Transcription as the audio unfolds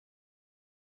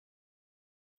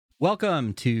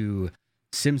Welcome to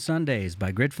Sim Sundays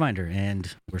by Gridfinder,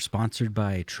 and we're sponsored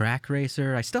by Track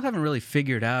Racer. I still haven't really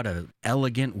figured out an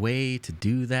elegant way to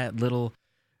do that little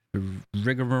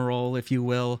rigmarole, if you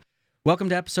will. Welcome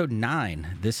to episode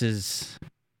 9. This is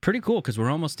pretty cool because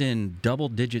we're almost in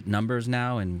double-digit numbers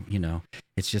now, and,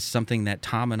 it's just something that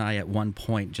Tom and I at one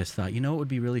point just thought, it would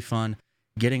be really fun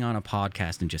getting on a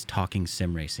podcast and just talking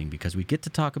sim racing, because we get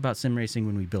to talk about sim racing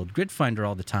when we build Gridfinder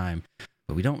all the time,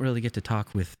 but we don't really get to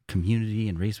talk with community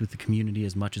and race with the community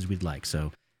as much as we'd like.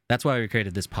 So that's why we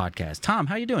created this podcast. Tom,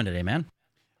 how you doing today, man?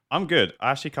 I'm good.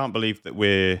 I actually can't believe that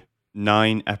we're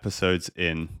 9 episodes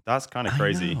in. That's kind of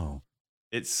crazy.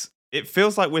 It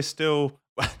feels like we're still.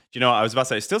 Do you know what I was about to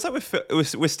say? It feels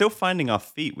like we're still finding our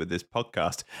feet with this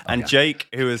podcast. And Jake,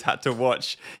 who has had to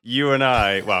watch you and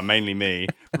I, well, mainly me,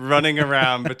 running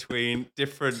around between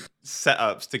different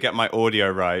setups to get my audio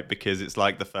right, because it's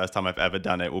like the first time I've ever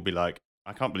done it, will be like,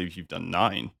 I can't believe you've done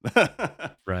 9.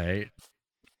 Right.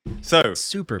 So,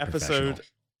 super episode, professional.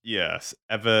 yes,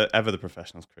 ever the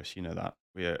professionals, Chris. You know that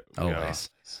we are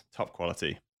top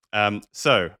quality.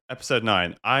 So, episode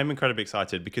 9. I'm incredibly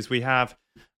excited because we have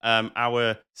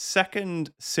our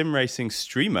second sim racing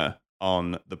streamer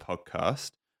on the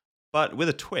podcast, but with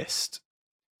a twist.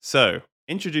 So,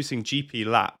 introducing GP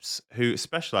Laps, who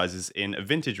specializes in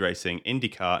vintage racing,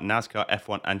 IndyCar, NASCAR,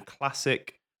 F1, and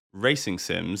classic racing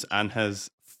sims, and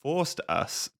has forced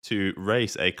us to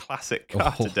race a classic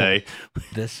car today.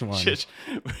 This one.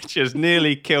 Which has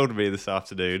nearly killed me this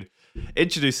afternoon.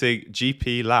 Introducing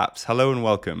GP Laps. Hello and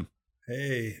welcome.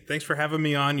 Hey, thanks for having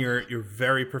me on your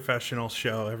very professional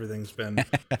show. Everything's been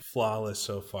flawless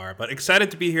so far, but excited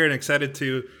to be here and excited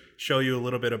to show you a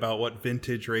little bit about what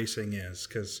vintage racing is,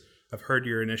 because I've heard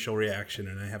your initial reaction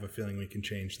and I have a feeling we can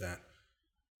change that.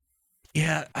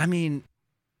 Yeah, I mean,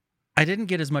 I didn't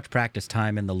get as much practice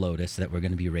time in the Lotus that we're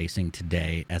going to be racing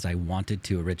today as I wanted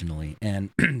to originally.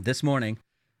 And this morning,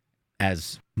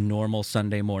 as normal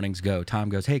Sunday mornings go, Tom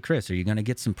goes, "Hey, Chris, are you going to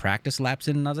get some practice laps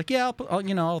in?" And I was like, "Yeah,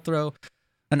 I'll throw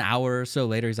an hour or so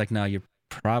later." He's like, "No, you're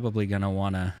probably going to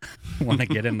want to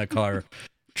get in the car.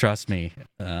 Trust me,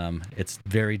 it's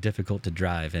very difficult to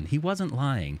drive." And he wasn't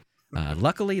lying.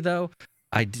 Luckily, though,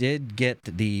 I did get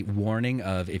the warning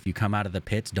of, if you come out of the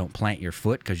pits, don't plant your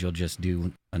foot, because you'll just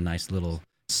do a nice little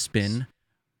spin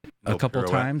a couple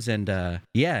times. And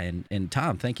and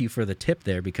Tom, thank you for the tip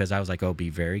there, because I was like, be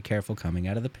very careful coming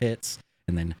out of the pits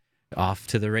and then off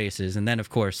to the races. And then, of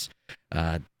course,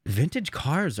 vintage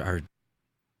cars are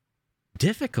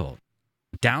difficult.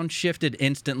 Downshifted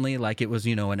instantly like it was,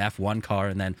 an F1 car,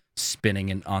 and then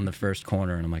spinning on the first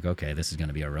corner. And I'm like, okay, this is going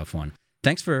to be a rough one.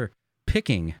 Thanks for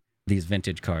picking these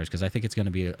vintage cars, because I think it's going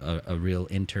to be a real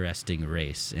interesting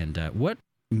race. And what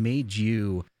made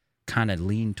you kind of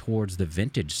lean towards the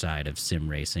vintage side of sim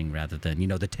racing rather than,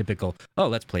 the typical,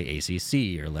 let's play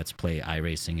ACC or let's play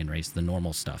iRacing and race the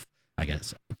normal stuff? I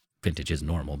guess vintage is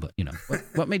normal, but,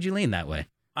 what made you lean that way?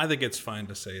 I think it's fine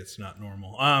to say it's not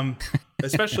normal,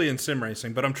 especially in sim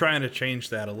racing, but I'm trying to change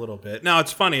that a little bit. Now,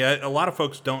 it's funny. A lot of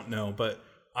folks don't know, but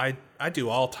I do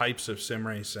all types of sim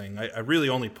racing. I really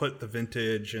only put the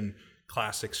vintage and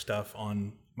classic stuff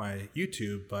on my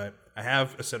YouTube, but I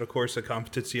have a set of Corsa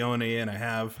Competizione, and I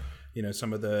have,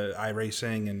 some of the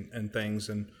iRacing and things,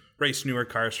 and race newer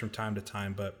cars from time to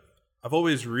time. But I've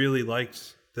always really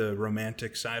liked the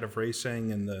romantic side of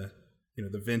racing and the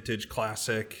vintage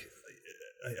classic.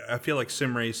 I feel like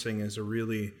sim racing is a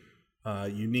really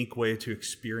unique way to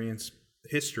experience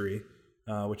history,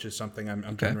 which is something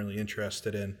I'm generally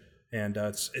interested in. And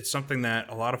it's something that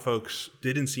a lot of folks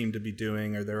didn't seem to be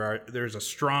doing, or there's a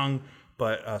strong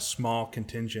but a small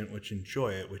contingent which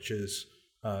enjoy it, which is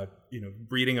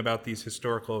reading about these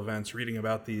historical events, reading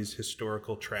about these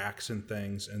historical tracks and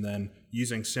things, and then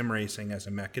using sim racing as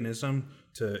a mechanism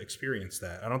to experience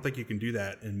that. I don't think you can do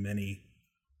that in many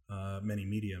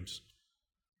mediums.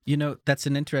 That's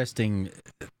an interesting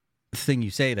thing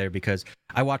you say there, because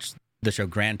I watched the show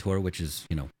Grand Tour, which is,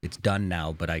 it's done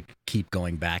now, but I keep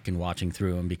going back and watching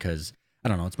through them because, I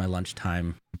don't know, it's my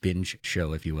lunchtime binge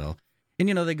show, if you will. And,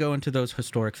 they go into those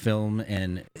historic film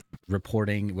and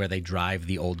reporting where they drive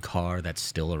the old car that's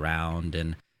still around,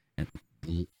 and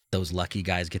those lucky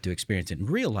guys get to experience it in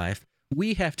real life.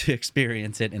 We have to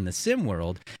experience it in the sim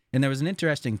world. And there was an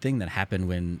interesting thing that happened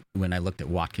when I looked at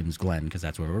Watkins Glen, because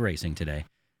that's where we're racing today.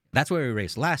 That's where we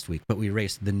raced last week, but we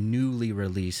raced the newly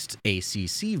released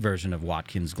ACC version of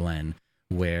Watkins Glen,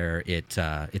 where it's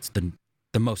the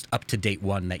most up-to-date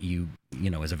one that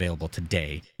is available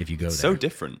today if you go there. So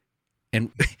different. And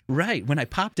right, when I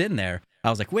popped in there, I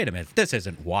was like, wait a minute, this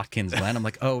isn't Watkins Glen. I'm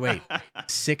like, oh, wait,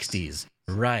 60s.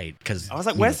 Right. Because I was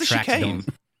like, where's the chicane?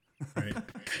 Right.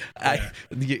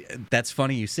 That's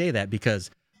funny you say that, because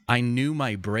I knew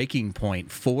my braking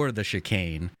point for the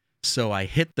chicane, so I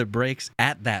hit the brakes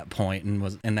at that point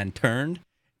and then turned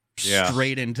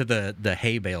straight into the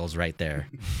hay bales right there.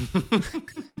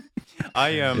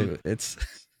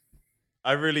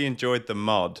 I really enjoyed the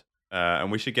mod,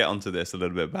 and we should get onto this a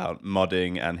little bit about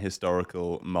modding and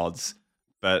historical mods.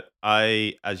 But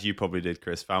I, as you probably did,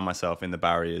 Chris, found myself in the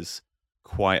barriers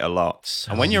quite a lot.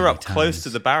 And when you're up close to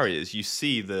the barriers, you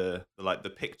see the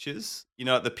pictures,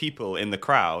 the people in the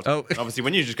crowd. Oh. Obviously,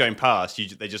 when you're just going past,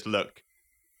 they just look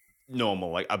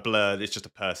normal, like a blur. It's just a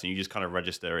person. You just kind of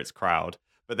register it's crowd.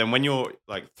 But then when you're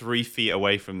like 3 feet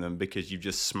away from them because you've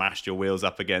just smashed your wheels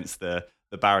up against the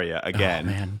barrier again.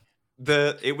 Oh, man.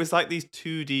 It was like these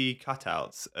 2D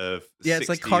cutouts of 60s, it's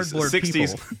like cardboard 60s,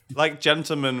 people. like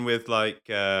gentlemen with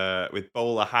with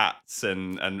bowler hats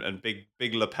and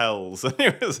big lapels.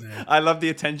 I love the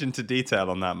attention to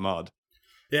detail on that mod.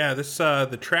 Yeah, this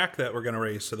the track that we're gonna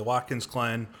race, so the Watkins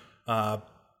Glen,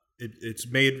 it's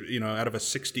made out of a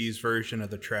 '60s version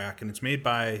of the track, and it's made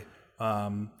by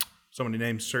somebody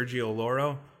named Sergio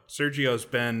Loro. Sergio's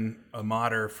been a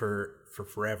modder for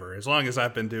forever, as long as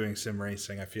I've been doing sim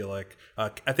racing. I feel like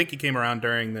I think he came around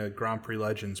during the Grand Prix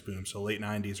Legends boom, so late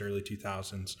 90s, early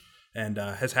 2000s, and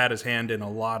has had his hand in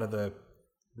a lot of the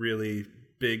really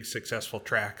big successful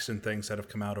tracks and things that have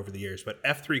come out over the years. But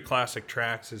F3 Classic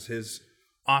Tracks is his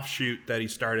offshoot that he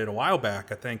started a while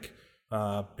back, I think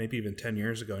maybe even 10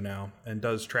 years ago now, and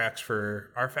does tracks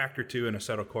for R-Factor 2 and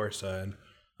Assetto Corsa.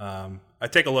 And I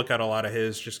take a look at a lot of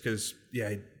his just because,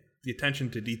 the attention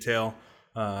to detail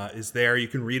is there. You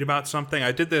can read about something.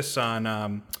 I did this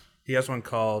on, he has one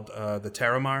called the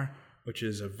Terramar, which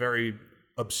is a very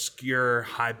obscure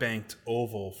high-banked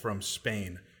oval from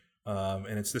Spain.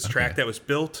 And it's this track that was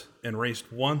built and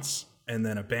raced once and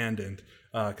then abandoned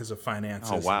because of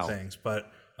finances and things.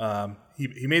 But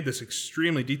he made this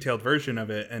extremely detailed version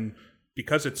of it, and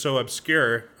because it's so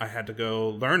obscure, I had to go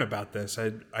learn about this.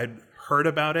 I'd heard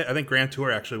about it. I think Grand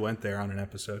Tour actually went there on an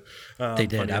episode. They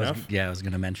did. I was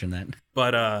going to mention that.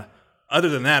 But other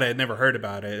than that, I had never heard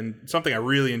about it. And something I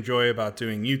really enjoy about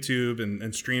doing YouTube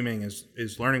and streaming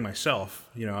is learning myself.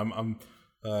 I'm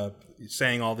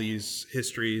saying all these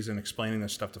histories and explaining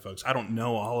this stuff to folks. I don't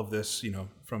know all of this,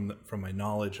 from my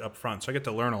knowledge up front. So I get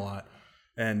to learn a lot.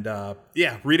 And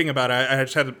reading about it, I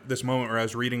just had this moment where I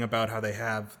was reading about how they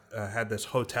have had this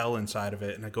hotel inside of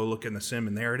it, and I go look in the sim,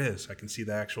 and there it is. I can see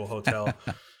the actual hotel.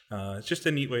 It's just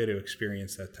a neat way to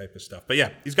experience that type of stuff. But yeah,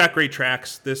 he's got great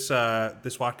tracks. This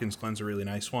Watkins Glen's a really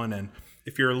nice one. And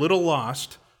if you're a little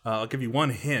lost, I'll give you one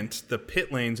hint. The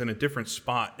pit lane's in a different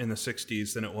spot in the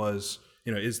 60s than it was,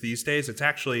 is these days. It's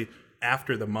actually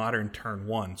after the modern turn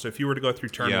one. So if you were to go through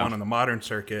turn one on the modern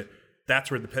circuit,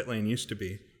 that's where the pit lane used to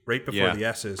be. Right before the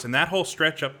S's. And that whole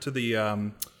stretch up to the,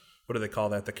 what do they call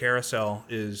that? The carousel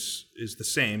is the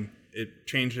same. It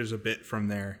changes a bit from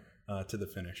there to the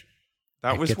finish.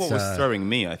 That was what was throwing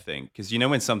me, I think. Because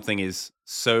when something is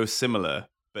so similar,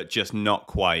 but just not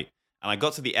quite. And I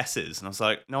got to the S's, and I was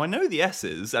like, no, I know the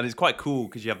S's. And it's quite cool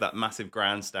because you have that massive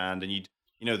grandstand, and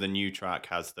the new track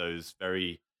has those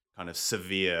very kind of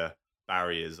severe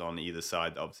barriers on either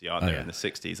side that obviously aren't there in the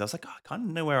 60s. I was like, I kind of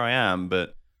know where I am,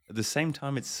 but at the same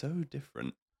time, it's so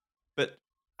different. But it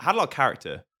had a lot of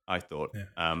character, I thought. Yeah.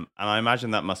 And I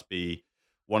imagine that must be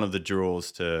one of the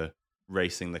draws to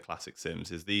racing the classic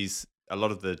sims, is a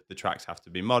lot of the tracks have to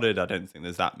be modded. I don't think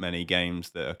there's that many games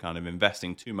that are kind of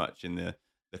investing too much in the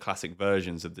classic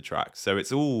versions of the tracks. So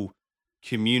it's all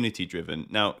community driven.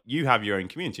 Now, you have your own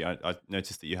community. I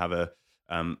noticed that you have a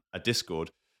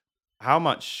Discord. How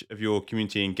much of your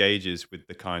community engages with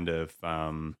the kind of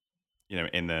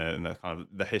in the kind of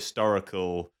the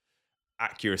historical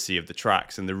accuracy of the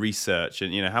tracks and the research,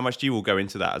 and how much do you all go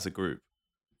into that as a group?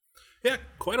 Yeah,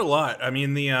 quite a lot. I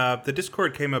mean, the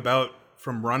Discord came about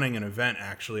from running an event.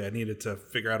 Actually, I needed to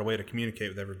figure out a way to communicate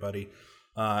with everybody,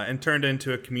 and turned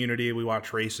into a community. We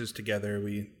watch races together.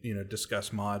 We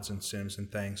discuss mods and sims and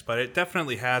things. But it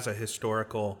definitely has a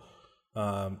historical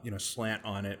slant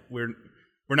on it.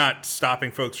 We're not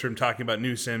stopping folks from talking about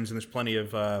new sims, and there's plenty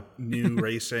of new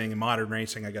racing and modern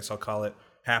racing, I guess I'll call it,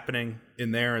 happening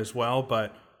in there as well.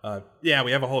 But we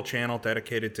have a whole channel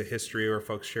dedicated to history where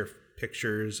folks share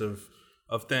pictures of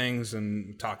things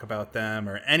and talk about them,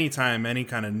 or anytime any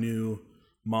kind of new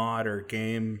mod or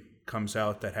game comes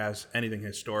out that has anything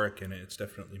historic in it, it's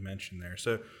definitely mentioned there.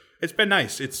 So it's been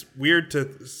nice. It's weird to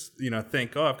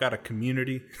think, I've got a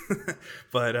community,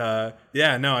 but I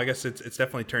guess it's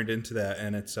definitely turned into that,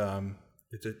 and it's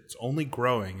only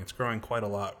growing. It's growing quite a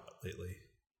lot lately.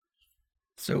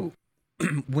 So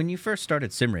when you first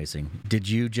started sim racing, did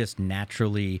you just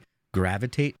naturally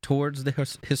gravitate towards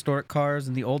the historic cars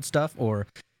and the old stuff, or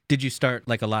did you start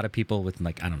like a lot of people with,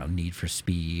 like, I don't know, Need for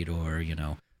Speed or, you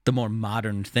know, the more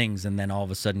modern things, and then all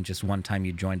of a sudden just one time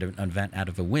you joined an event out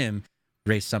of a whim,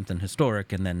 raced something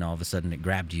historic, and then all of a sudden it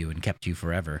grabbed you and kept you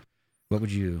forever? What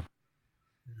would you...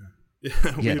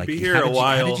 We'd be here a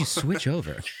while. How did you switch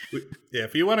over?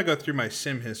 If you want to go through my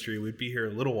sim history, we'd be here a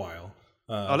little while.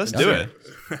 Let's do it.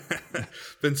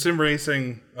 Been sim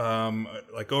racing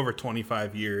like over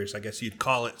 25 years. I guess you'd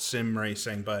call it sim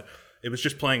racing, but it was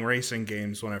just playing racing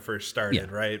games when I first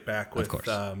started, right? Back with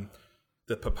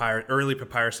the early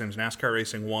Papyrus Sims. NASCAR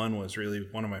Racing 1 was really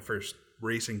one of my first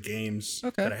racing games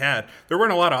that I had. There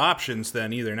weren't a lot of options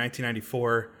then either.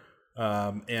 1994,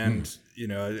 and you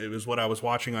know, it was what I was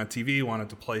watching on TV. Wanted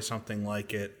to play something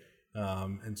like it,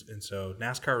 and so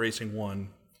NASCAR Racing 1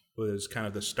 was kind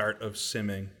of the start of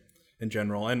simming in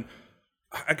general. And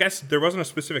I guess there wasn't a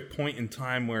specific point in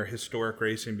time where historic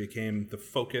racing became the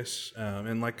focus.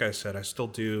 And like I said, I still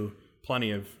do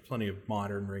plenty of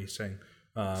modern racing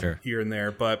here and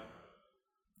there. But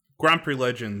Grand Prix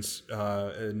Legends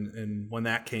and when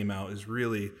that came out is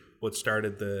really what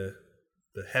started the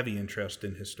heavy interest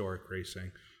in historic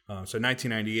racing. So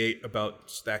 1998,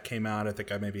 about that came out. I think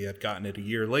I maybe had gotten it a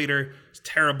year later. It's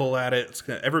terrible at it.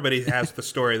 Everybody has the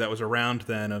story that was around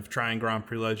then of trying Grand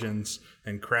Prix Legends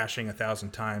and crashing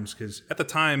 1,000 times. Because at the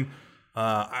time,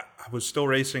 I was still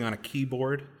racing on a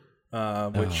keyboard,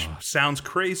 which sounds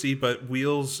crazy, but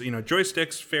wheels, you know,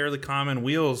 joysticks fairly common.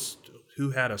 Wheels,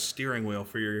 who had a steering wheel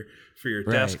for your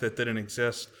desk that didn't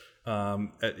exist?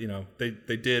 You know,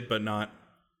 they did, but not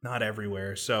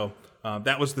everywhere. So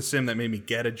that was the sim that made me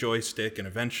get a joystick and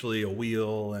eventually a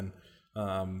wheel and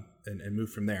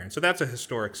move from there. And so that's a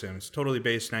historic sim. It's totally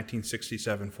based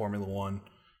 1967 Formula One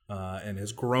and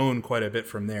has grown quite a bit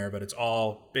from there. But it's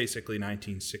all basically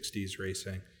 1960s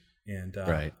racing, and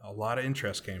a lot of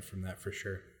interest came from that for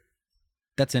sure.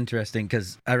 That's interesting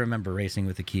because I remember racing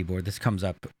with a keyboard. This comes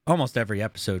up almost every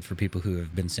episode for people who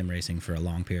have been sim racing for a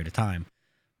long period of time.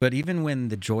 But even when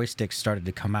the joysticks started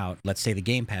to come out, let's say the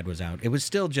gamepad was out, it was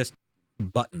still just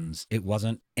buttons. It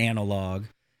wasn't analog.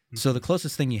 So the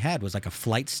closest thing you had was like a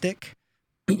flight stick.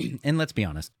 And let's be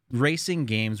honest, racing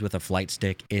games with a flight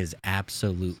stick is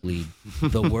absolutely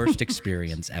the worst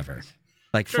experience ever.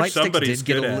 Like, flight sticks did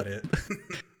get at it.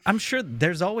 I'm sure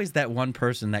there's always that one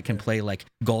person that can play like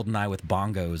GoldenEye with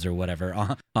bongos or whatever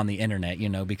on the internet, you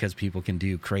know, because people can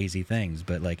do crazy things.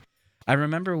 But like, I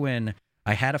remember when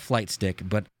I had a flight stick,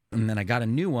 and then I got a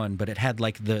new one, but it had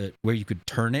like where you could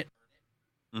turn it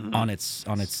on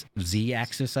its Z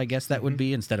axis, I guess that would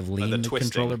be, instead of leaning the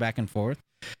controller back and forth.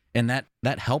 And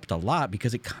that helped a lot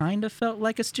because it kind of felt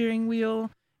like a steering wheel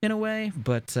in a way.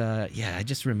 But I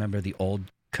just remember the old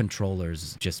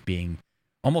controllers just being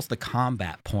almost the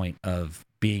combat point of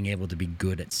being able to be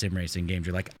good at sim racing games.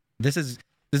 You're like, this is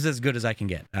as good as I can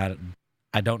get.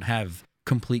 I don't have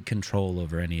complete control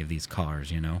over any of these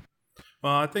cars, you know?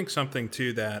 Well, I think something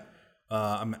too that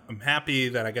I'm happy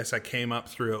that I guess I came up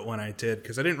through it when I did,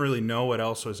 because I didn't really know what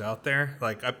else was out there.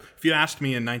 Like, if you asked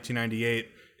me in 1998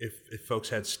 if folks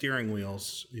had steering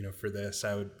wheels, you know, for this,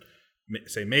 I would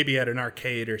say maybe at an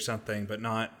arcade or something, but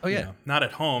not you know, not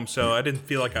at home. So I didn't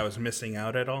feel like I was missing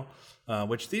out at all.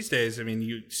 Which these days, I mean,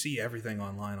 you see everything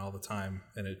online all the time,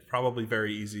 and it's probably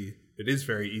very easy. It is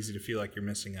very easy to feel like you're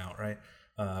missing out, right?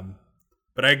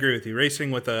 But I agree with you.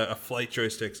 Racing with a flight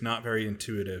joystick's not very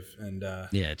intuitive, and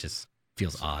it just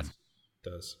feels odd. It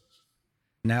does.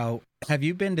 Now, have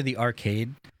you been to the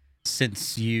arcade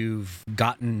since you've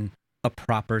gotten a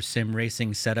proper sim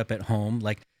racing setup at home?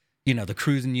 Like, you know, the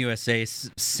Cruisin' USA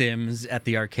sims at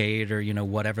the arcade, or, you know,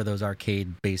 whatever those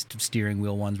arcade-based steering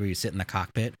wheel ones where you sit in the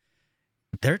cockpit.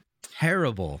 They're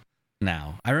terrible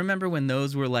now. I remember when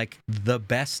those were like the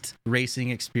best racing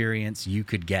experience you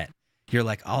could get. You're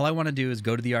like, all I want to do is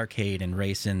go to the arcade and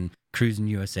race in Cruisin'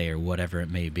 USA or whatever it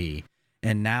may be.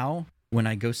 And now when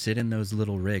I go sit in those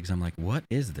little rigs, I'm like, what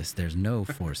is this? There's no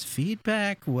force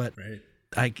feedback. What? Right.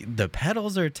 The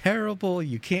pedals are terrible.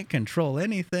 You can't control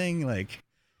anything. Like,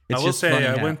 it's I will just say, funny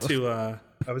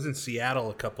I was in Seattle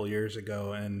a couple years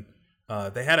ago, and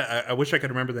they had I wish I could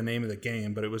remember the name of the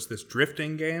game, but it was this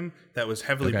drifting game that was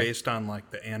heavily based on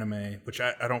like the anime, which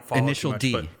I don't follow Initial too much,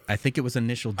 D. but I think it was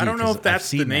Initial D. I don't know if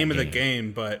that's the name of the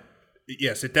game, but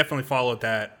yes, it definitely followed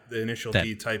the Initial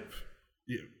D type,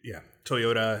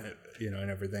 Toyota, you know, and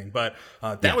everything. But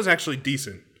that was actually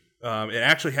decent. It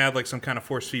actually had like some kind of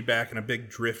force feedback and a big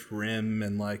drift rim,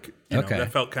 and like, you know,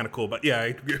 that felt kind of cool. But yeah, I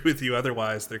agree with you.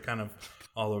 Otherwise, they're kind of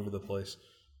all over the place.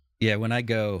 Yeah, when I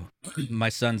go, my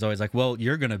son's always like, well,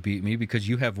 you're going to beat me because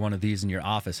you have one of these in your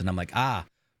office. And I'm like,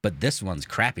 but this one's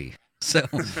crappy. So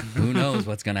who knows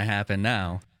what's going to happen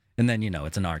now? And then,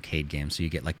 it's an arcade game. So you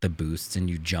get like the boosts and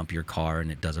you jump your car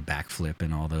and it does a backflip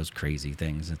and all those crazy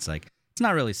things. It's like, it's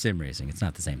not really sim racing. It's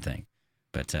not the same thing.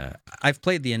 But I've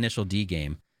played the initial D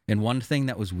game. And one thing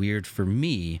that was weird for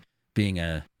me, being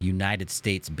a United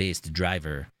States-based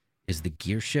driver, is the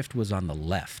gear shift was on the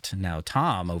left. Now,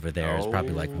 Tom over there is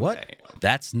probably like, what? Damn.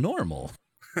 That's normal.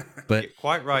 But you're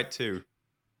quite right, too.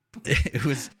 It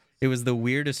was the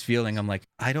weirdest feeling. I'm like,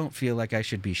 I don't feel like I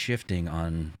should be shifting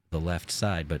on the left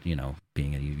side, but,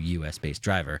 being a U.S.-based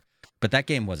driver. But that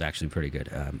game was actually pretty good.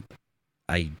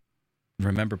 I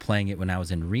remember playing it when I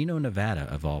was in Reno, Nevada,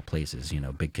 of all places,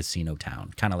 big casino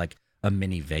town, kind of like a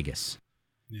mini Vegas.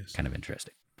 Yes. Kind of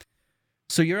interesting.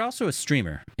 So you're also a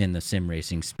streamer in the sim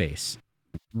racing space.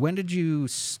 When did you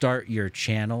start your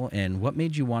channel, and what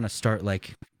made you want to start,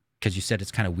 because you said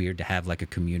it's kind of weird to have like a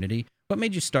community. What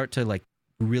made you start to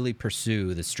really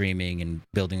pursue the streaming and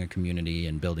building a community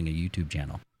and building a YouTube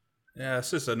channel? Yeah,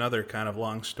 this is another kind of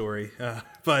long story.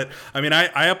 But I mean, I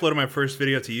uploaded my first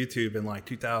video to YouTube in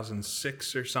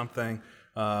 2006 or something.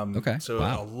 Okay. So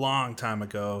wow. A long time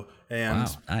ago. And,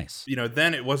 wow. Nice.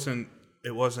 Then it wasn't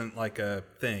like a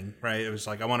thing, right? It was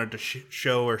like I wanted to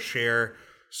show or share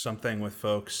something with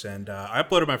folks. And I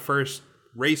uploaded my first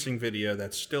racing video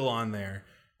that's still on there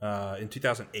in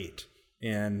 2008.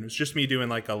 And it was just me doing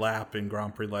like a lap in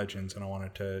Grand Prix Legends, and I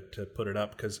wanted to put it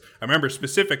up because I remember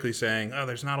specifically saying, "Oh,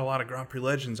 there's not a lot of Grand Prix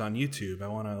Legends on YouTube. I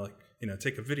want to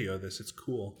take a video of this. It's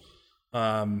cool."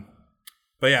 But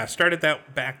yeah, I started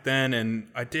that back then, and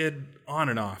I did on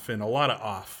and off, and a lot of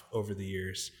off over the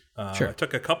years. Sure. I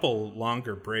took a couple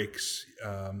longer breaks,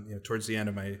 towards the end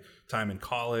of my time in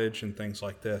college and things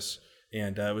like this,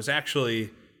 and it was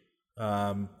actually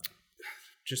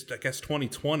just I guess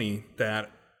 2020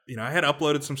 that. I had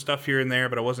uploaded some stuff here and there,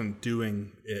 but I wasn't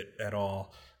doing it at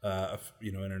all,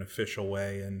 in an official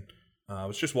way. And I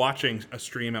was just watching a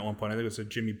stream at one point. I think it was a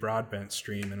Jimmy Broadbent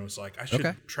stream, and it was like, I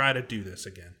should try to do this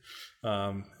again.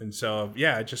 And so,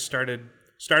 yeah, I just started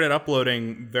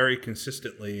uploading very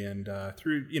consistently. And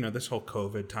through, this whole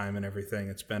COVID time and everything,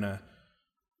 it's been a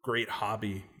great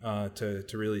hobby to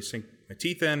really sink my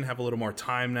teeth in, have a little more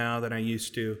time now than I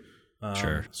used to.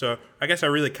 Sure. So I guess I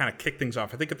really kind of kicked things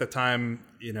off. I think at the time,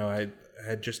 I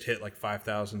had just hit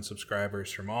 5,000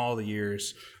 subscribers from all the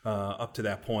years up to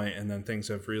that point, and then things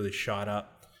have really shot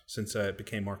up since it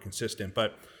became more consistent.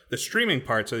 But the streaming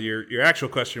part, so your actual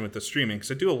question with the streaming, because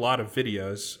I do a lot of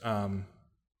videos,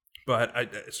 but I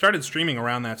started streaming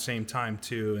around that same time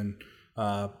too, and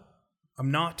I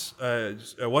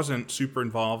wasn't super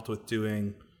involved with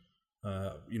doing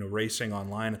racing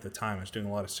online at the time. I was doing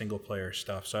a lot of single player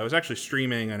stuff. So I was actually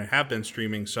streaming, and I have been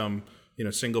streaming some,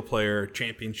 single player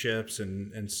championships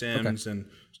and sims, and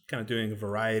kind of doing a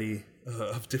variety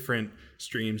of different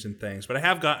streams and things. But I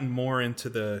have gotten more into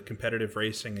the competitive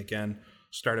racing again,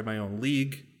 started my own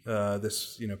league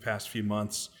this, past few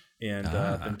months, and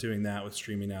been doing that with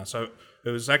streaming now. So I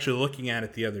was actually looking at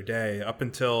it the other day. Up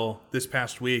until this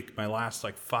past week, my last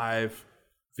 5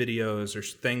 videos or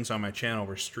things on my channel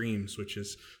were streams, which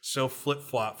is so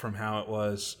flip-flop from how it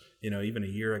was, even a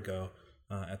year ago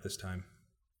at this time.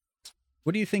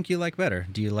 What do you think you like better?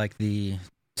 Do you like the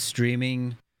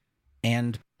streaming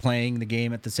and playing the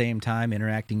game at the same time,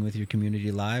 interacting with your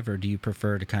community live, or do you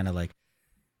prefer to kind of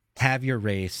have your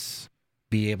race,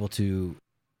 be able to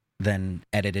then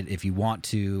edit it if you want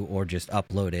to, or just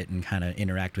upload it and kind of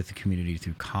interact with the community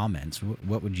through comments?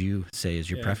 What would you say is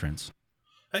your preference?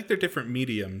 I think they're different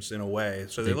mediums in a way.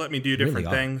 So they let me do different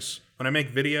things. When I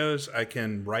make videos, I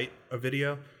can write a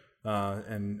video.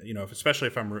 And, especially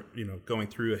if I'm, going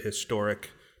through a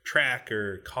historic track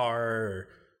or car or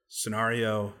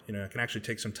scenario, I can actually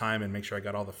take some time and make sure I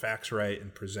got all the facts right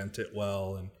and present it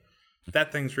well. And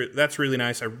that's really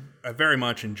nice. I very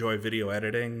much enjoy video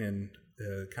editing, and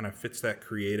kind of fits that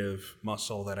creative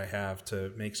muscle that I have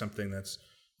to make something that's,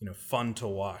 fun to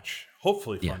watch,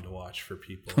 hopefully fun to watch for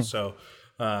people. So,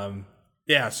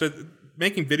 so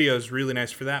making videos is really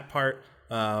nice for that part.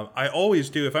 I always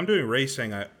do, if I'm doing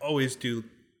racing, I always do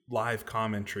live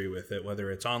commentary with it,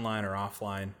 whether it's online or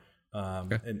offline,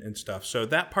 and stuff. So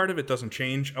that part of it doesn't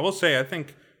change. I will say, I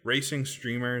think racing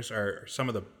streamers are some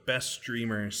of the best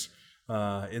streamers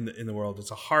in the world.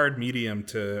 It's a hard medium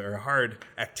or a hard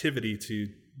activity to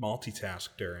multitask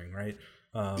during, right?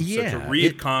 So to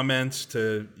read comments,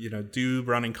 to do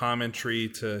running commentary,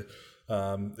 to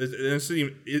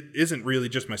it isn't really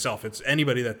just myself. It's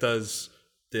anybody that does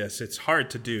this. It's hard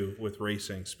to do with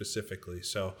racing specifically.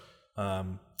 So,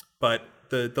 but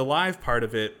the live part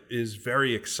of it is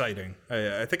very exciting.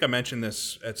 I think I mentioned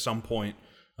this at some point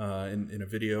in a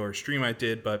video or stream I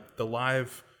did, but the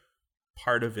live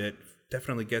part of it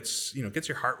definitely gets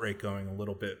your heart rate going a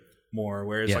little bit more.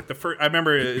 Whereas like I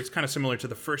remember it's kind of similar to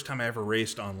the first time I ever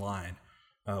raced online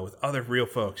with other real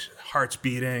folks, hearts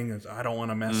beating. I don't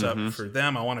want to mess up for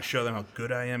them. I want to show them how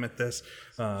good I am at this.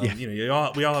 We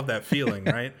all have that feeling,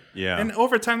 right? Yeah. And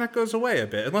over time that goes away a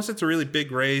bit, unless it's a really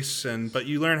big race. But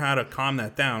you learn how to calm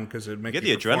that down because it makes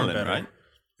you perform adrenaline, better. right?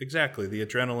 Exactly, the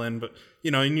adrenaline. But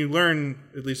and you learn,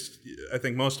 at least I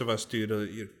think most of us do,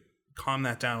 to calm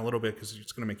that down a little bit because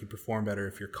it's going to make you perform better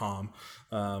if you're calm.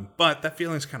 But that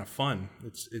feeling is kind of fun.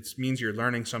 It means you're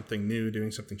learning something new,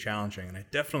 doing something challenging, and I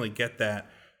definitely get that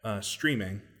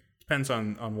streaming. Depends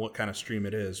on what kind of stream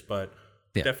it is, but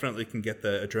definitely can get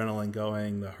the adrenaline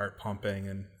going, the heart pumping,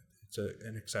 and it's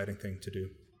an exciting thing to do.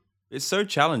 It's so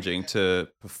challenging to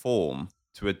perform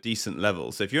to a decent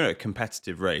level. So if you're in a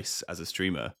competitive race as a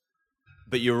streamer,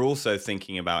 but you're also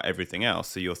thinking about everything else.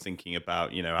 So you're thinking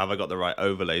about, have I got the right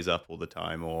overlays up all the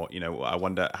time? Or, I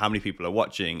wonder how many people are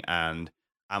watching and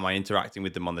am I interacting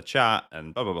with them on the chat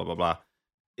and blah, blah, blah, blah, blah.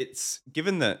 It's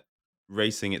given that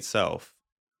racing itself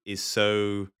is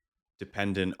so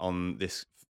dependent on this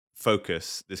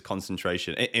focus, this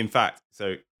concentration. In fact,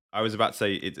 so I was about to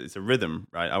say it's a rhythm,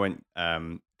 right? I went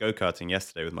go-karting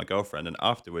yesterday with my girlfriend, and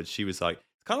afterwards she was like,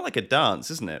 it's kind of like a dance,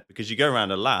 isn't it? Because you go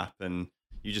around a lap and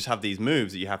you just have these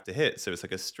moves that you have to hit. So it's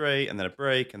like a straight and then a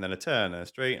break and then a turn, and a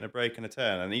straight and a break and a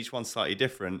turn. And each one's slightly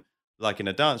different, like in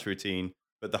a dance routine.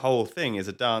 But the whole thing is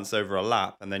a dance over a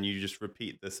lap, and then you just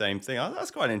repeat the same thing. Oh,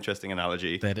 that's quite an interesting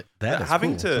analogy. That is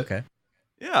having cool. Okay.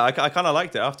 Yeah, I kind of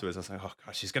liked it afterwards. I was like, oh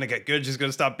gosh, she's gonna get good. She's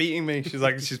gonna start beating me. She's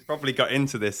like, she's probably got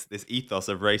into this ethos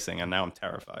of racing, and now I'm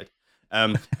terrified.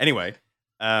 Anyway,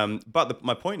 but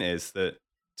my point is that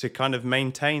to kind of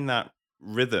maintain that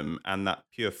rhythm and that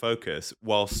pure focus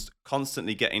whilst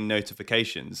constantly getting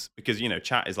notifications, because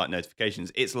chat is like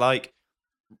notifications. It's like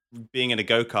being in a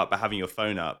go-kart but having your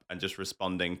phone up and just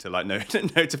responding to like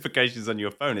notifications on your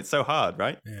phone. It's so hard,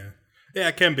 right? Yeah,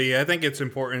 it can be. I think it's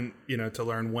important to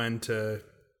learn when to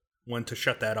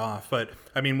shut that off. But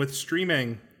I mean, with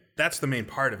streaming, that's the main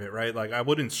part of it, right? Like, I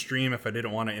wouldn't stream if I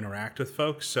didn't want to interact with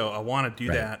folks, so I want to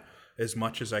do that as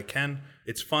much as I can.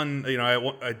 It's fun.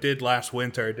 I did last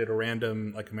winter, I did a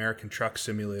random like American Truck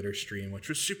Simulator stream, which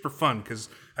was super fun because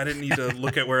I didn't need to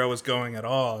look at where I was going at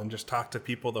all and just talk to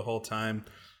people the whole time.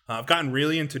 I've gotten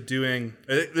really into doing,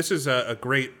 this is a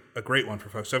great one for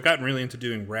folks. So I've gotten really into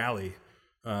doing rally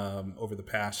over the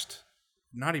past,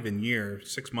 not even year,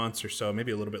 6 months or so,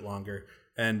 maybe a little bit longer.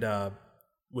 And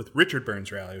with Richard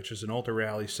Burns Rally, which is an older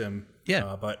rally sim.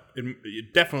 But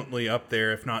it definitely up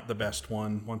there, if not the best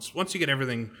one. Once you get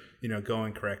everything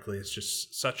going correctly, it's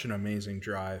just such an amazing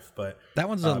drive. But that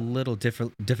one's a little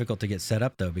difficult to get set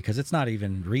up though, because it's not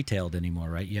even retailed anymore,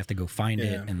 right? You have to go find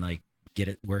it and like get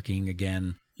it working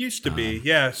again. Used to be,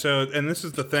 yeah. So, and this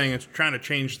is the thing, it's trying to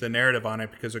change the narrative on it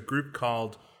because a group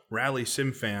called Rally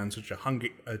Sim Fans, which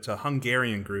it's a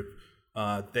Hungarian group.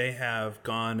 They have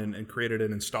gone and created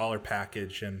an installer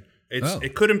package, and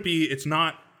it couldn't be. It's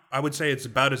not. I would say it's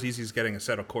about as easy as getting a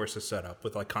set of courses set up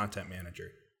with like Content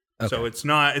Manager. Okay. So it's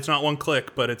not one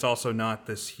click, but it's also not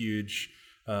this huge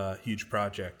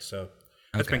project. So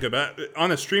that's been good. But on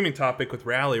the streaming topic with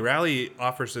Rally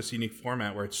offers this unique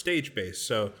format where it's stage based.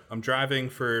 So I'm driving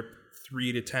for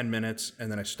 3 to 10 minutes,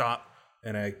 and then I stop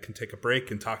and I can take a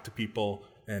break and talk to people,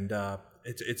 and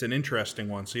it's an interesting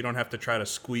one. So you don't have to try to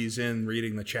squeeze in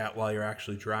reading the chat while you're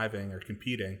actually driving or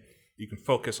competing. You can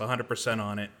focus 100%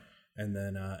 on it, and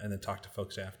then talk to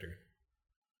folks after.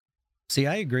 See,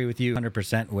 I agree with you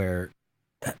 100% where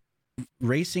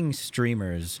racing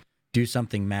streamers do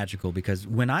something magical, because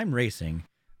when I'm racing,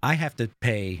 I have to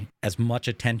pay as much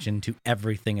attention to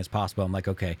everything as possible. I'm like,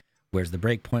 okay, where's the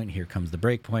brake point? Here comes the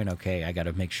brake point. Okay, I got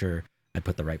to make sure I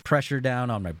put the right pressure down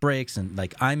on my brakes, and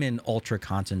like I'm in ultra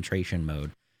concentration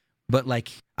mode. But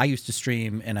like I used to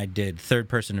stream and I did third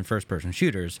person and first person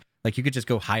shooters. Like you could just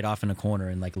go hide off in a corner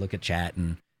and like look at chat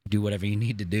and do whatever you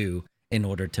need to do in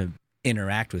order to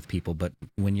interact with people. But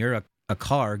when you're a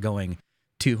car going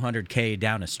 200K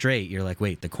down a straight, you're like,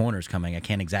 wait, the corner's coming. I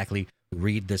can't exactly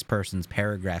read this person's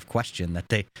paragraph question that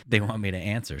they want me to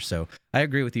answer. So I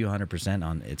agree with you 100%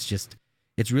 on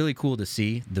it's really cool to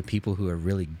see the people who are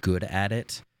really good at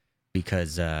it,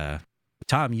 because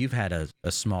Tom, you've had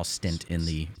a small stint in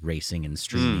the racing and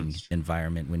streaming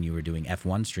environment when you were doing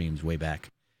F1 streams way back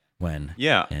when.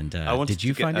 Yeah. And did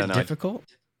you find it difficult?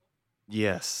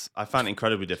 Yes, I found it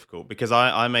incredibly difficult because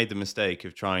I made the mistake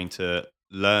of trying to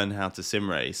learn how to sim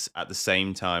race at the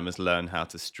same time as learn how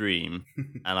to stream,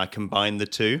 and I combined the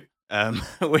two,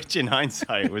 which in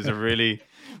hindsight was a really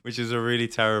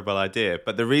terrible idea.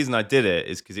 But the reason I did it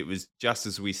is because it was just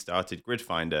as we started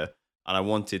Gridfinder,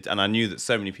 and I knew that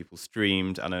so many people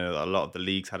streamed. I know that a lot of the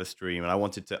leagues had a stream, and I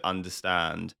wanted to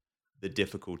understand the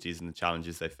difficulties and the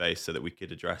challenges they face so that we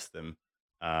could address them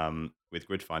with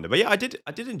Gridfinder. But yeah, I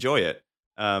did enjoy it.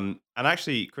 And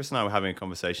actually, Chris and I were having a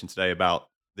conversation today about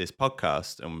this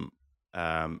podcast, and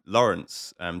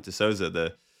Lawrence de Souza,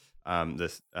 the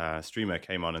streamer,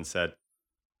 came on and said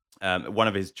one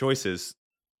of his choices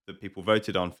that people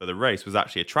voted on for the race was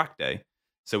actually a track day.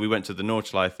 So we went to the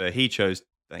Nordschleife. He chose,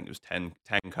 I think it was 10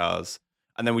 cars,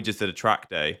 and then we just did a track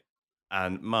day.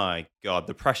 And my God,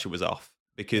 the pressure was off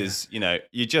because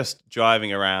you're just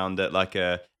driving around at like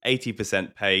a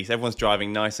 80% pace. Everyone's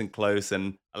driving nice and close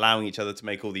and allowing each other to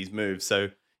make all these moves. So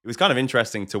it was kind of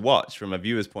interesting to watch from a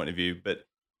viewer's point of view, but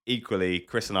equally,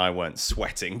 Chris and I weren't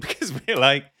sweating because we're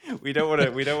like, we don't want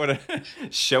to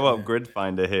show up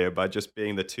Gridfinder here by just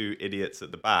being the two idiots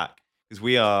at the back, because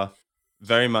we are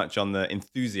very much on the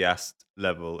enthusiast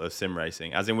level of sim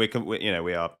racing, as in we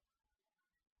are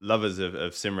lovers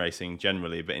of sim racing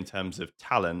generally, but in terms of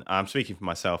talent, I'm speaking for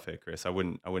myself here, Chris. I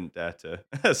wouldn't dare to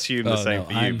assume the same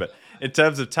for you, but in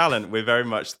terms of talent, we're very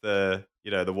much the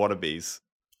wannabes.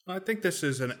 I think this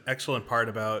is an excellent part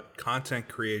about content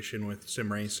creation with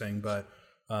sim racing, but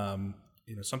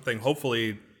something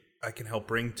hopefully I can help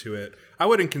bring to it. I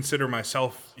wouldn't consider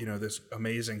myself, this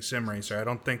amazing sim racer. I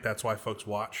don't think that's why folks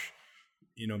watch,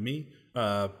 me.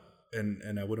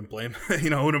 And I wouldn't blame,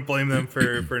 I wouldn't blame them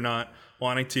for not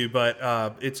wanting to. But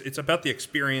it's about the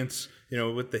experience,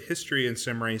 with the history in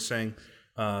sim racing.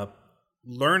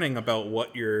 Learning about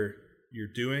what you're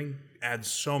doing adds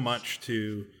so much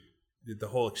to the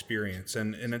whole experience,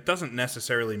 and it doesn't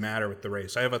necessarily matter with the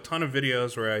race. I have a ton of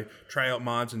videos where I try out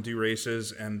mods and do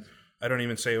races, and I don't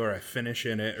even say where I finish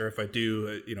in it, or if I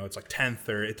do, it's like 10th,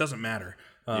 or it doesn't matter.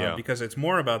 Because it's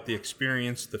more about the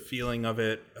experience, the feeling of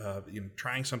it,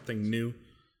 trying something new.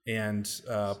 And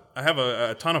I have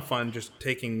a ton of fun just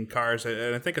taking cars.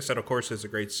 And I think Assetto Corsa is a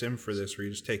great sim for this, where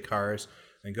you just take cars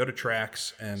and go to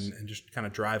tracks and just kind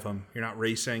of drive them. You're not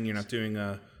racing. You're not doing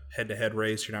a head-to-head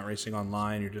race. You're not racing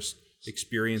online. You're just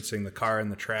experiencing the car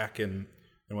and the track and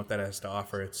what that has to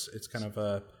offer. It's kind of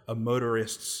a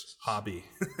motorist's hobby,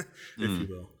 if you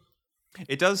will.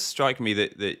 It does strike me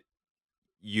that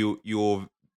you're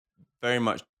very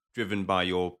much driven by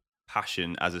your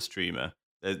passion as a streamer.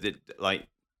 And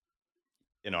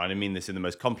I mean this in the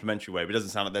most complimentary way, but it doesn't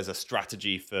sound like there's a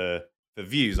strategy for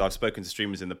views. I've spoken to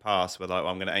streamers in the past where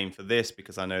I'm going to aim for this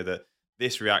because I know that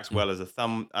this reacts well as a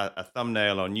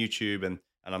thumbnail on YouTube, and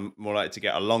I'm more likely to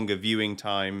get a longer viewing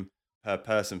time per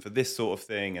person for this sort of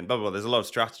thing, and blah, blah, blah. There's a lot of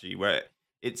strategy where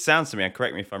it sounds to me, and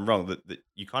correct me if I'm wrong, that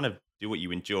you kind of do what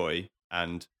you enjoy,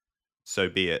 and so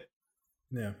be it.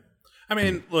 Yeah. I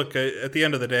mean, look, at the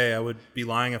end of the day, I would be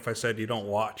lying if I said you don't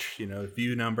watch,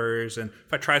 view numbers. And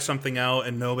if I try something out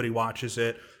and nobody watches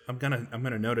it, I'm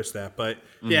gonna notice that. But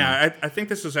yeah, I think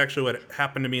this is actually what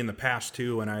happened to me in the past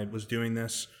too when I was doing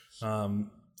this.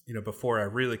 Before I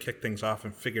really kicked things off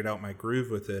and figured out my groove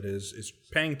with it, is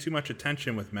paying too much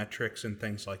attention with metrics and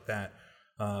things like that.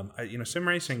 Sim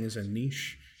racing is a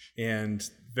niche, and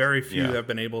very few have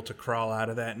been able to crawl out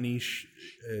of that niche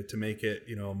to make it,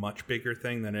 a much bigger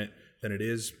thing than it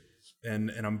is.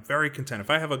 And I'm very content if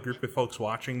I have a group of folks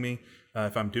watching me.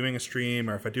 If I'm doing a stream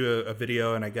or if I do a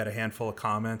video and I get a handful of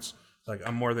comments, like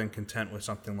I'm more than content with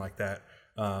something like that.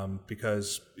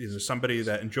 Because somebody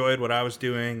that enjoyed what I was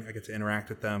doing, I get to interact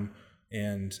with them,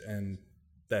 and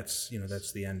that's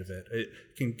the end of it. It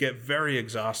can get very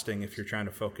exhausting if you're trying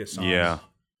to focus on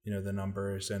the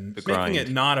numbers, and making it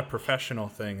not a professional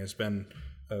thing has been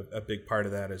a big part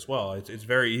of that as well. It's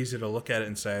very easy to look at it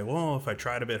and say, well, if I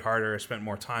tried a bit harder, I spent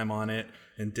more time on it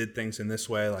and did things in this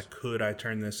way, like could I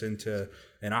turn this into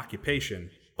an occupation?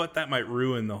 But that might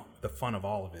ruin the fun of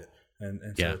all of it, and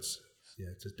so it's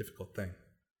a difficult thing.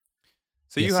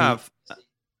 So you have.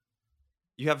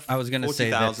 I was going to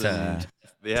say that. I was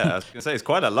going to say it's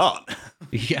quite a lot.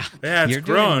 Yeah, it's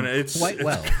grown. It's quite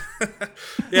well.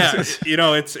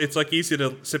 It's like easy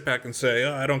to sit back and say,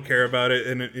 "Oh, I don't care about it,"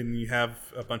 and you have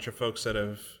a bunch of folks that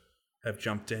have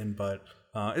jumped in, but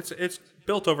it's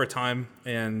built over time,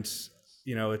 and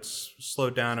it's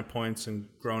slowed down at points and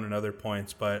grown at other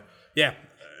points. But yeah,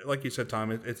 like you said, Tom,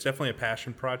 it's definitely a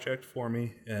passion project for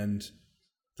me, and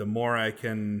the more I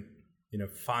can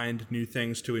find new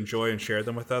things to enjoy and share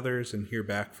them with others and hear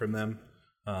back from them,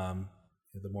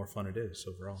 the more fun it is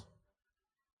overall.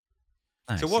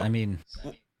 Nice. So what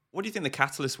do you think the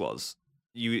catalyst was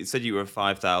you said you were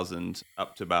 5,000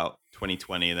 up to about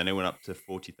 2020, and then it went up to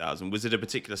 40,000. Was it a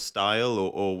particular style,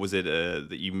 or was it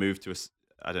that you moved to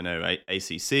I don't know,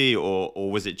 ACC,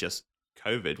 or was it just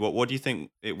COVID? What do you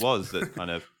think it was that kind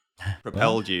of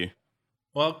propelled you?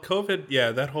 Well, COVID, yeah,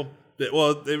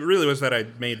 it really was that I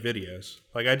made videos.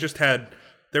 Like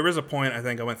there was a point, I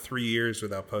think I went 3 years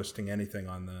without posting anything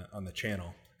on the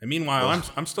channel. And meanwhile,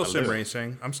 I'm still sim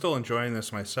racing. I'm still enjoying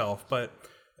this myself, but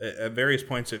at various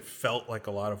points it felt like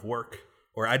a lot of work,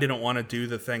 or I didn't want to do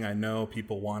the thing I know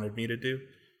people wanted me to do.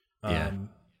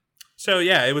 So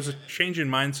yeah, it was a change in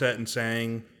mindset and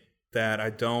saying that I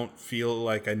don't feel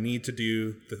like I need to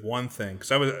do the one thing.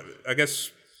 Because I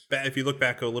guess if you look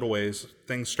back a little ways,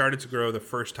 things started to grow the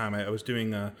first time I was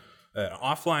doing an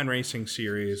offline racing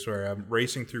series where I'm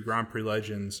racing through Grand Prix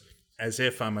Legends as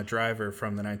if I'm a driver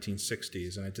from the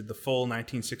 1960s. And I did the full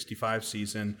 1965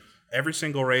 season, every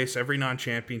single race, every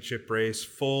non-championship race,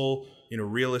 full,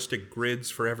 realistic grids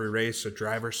for every race, so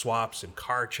driver swaps and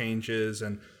car changes.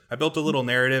 And I built a little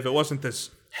narrative. It wasn't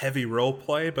this heavy role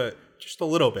play, but just a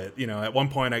little bit. At one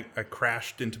point I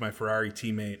crashed into my Ferrari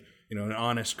teammate, an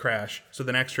honest crash. So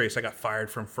the next race I got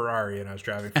fired from Ferrari and I was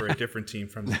driving for a different team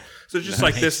from them. So it's just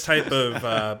like this type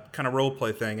of kind of role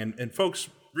play thing. And folks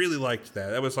really liked that.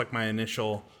 That was like my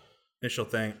initial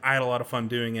thing. I had a lot of fun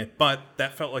doing it, but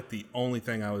that felt like the only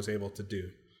thing I was able to do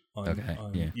on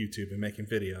YouTube and making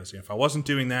videos. If I wasn't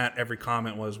doing that, every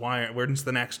comment was, where's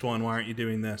the next one? Why aren't you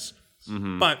doing this?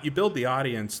 Mm-hmm. But you build the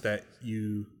audience that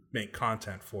you make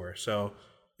content for. So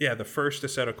yeah, the first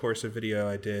Assetto Corsa video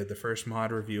I did, the first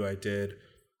mod review I did,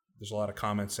 there's a lot of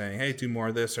comments saying, hey, do more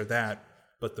of this or that.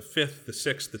 But the 5th, the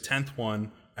 6th, the 10th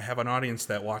one, I have an audience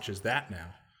that watches that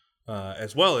now,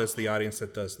 as well as the audience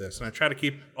that does this. And I try to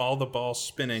keep all the balls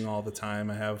spinning all the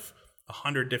time. I have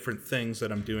 100 different things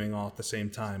that I'm doing all at the same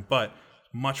time, but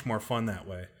much more fun that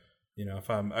way. If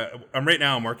I'm right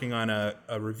now, I'm working on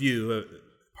a review,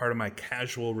 part of my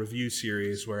casual review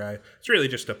series where it's really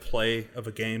just a play of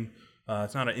a game.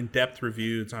 It's not an in-depth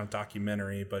review. It's not a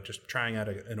documentary, but just trying out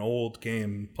an old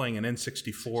game, playing an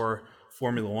N64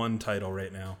 Formula One title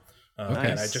right now.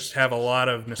 And I just have a lot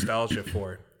of nostalgia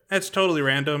for it. It's totally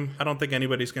random. I don't think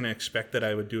anybody's going to expect that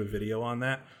I would do a video on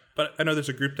that. But I know there's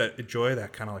a group that enjoy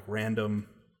that kind of like random,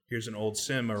 here's an old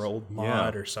sim or old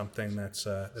mod or something that's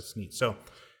neat. So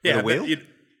yeah. With a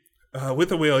wheel?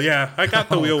 With a wheel, yeah. I got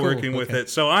the wheel working with it.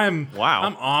 So I'm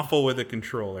awful with a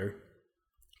controller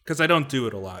because I don't do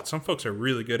it a lot. Some folks are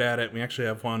really good at it. We actually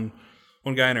have one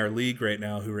guy in our league right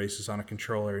now who races on a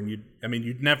controller, and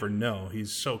you'd never know.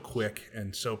 He's so quick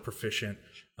and so proficient.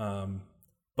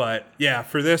 But yeah,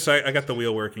 for this, I got the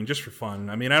wheel working just for fun.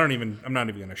 I'm not even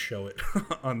going to show it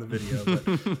on the video, but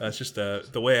it's just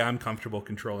the way I'm comfortable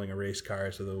controlling a race car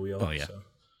is with the wheel. Oh yeah, so.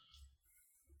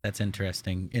 That's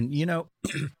interesting. And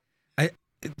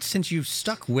since you've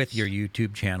stuck with your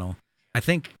YouTube channel, I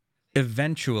think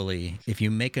eventually, if you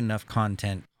make enough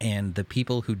content and the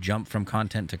people who jump from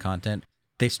content to content,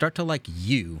 they start to like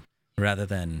you rather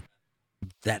than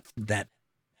that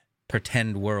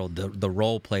pretend world, the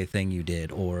role play thing you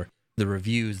did or the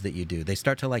reviews that you do. They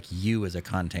start to like you as a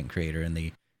content creator, and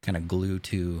they kind of glue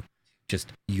to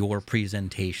just your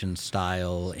presentation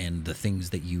style and the things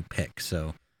that you pick.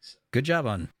 So good job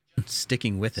on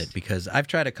sticking with it, because I've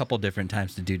tried a couple different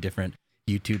times to do different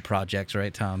YouTube projects,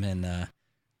 right, Tom? And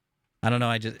I don't know,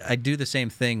 I do the same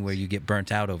thing where you get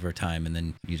burnt out over time and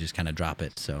then you just kind of drop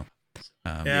it. So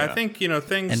I think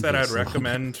things that I'd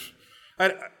recommend.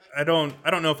 I don't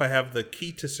know if I have the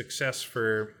key to success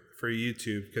for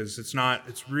YouTube, because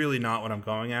it's really not what I'm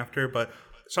going after. But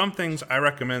some things I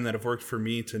recommend that have worked for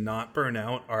me to not burn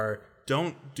out are: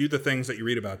 don't do the things that you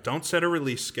read about. Don't set a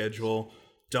release schedule.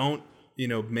 Don't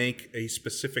make a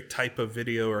specific type of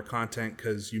video or content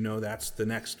because that's the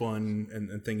next one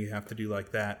and thing you have to do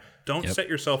like that. Don't set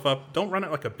yourself up. Don't run it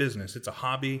like a business. It's a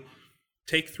hobby.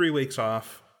 Take 3 weeks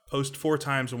off. Post 4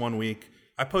 times in 1 week.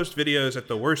 I post videos at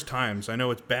the worst times. I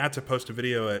know it's bad to post a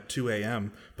video at 2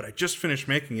 a.m., but I just finished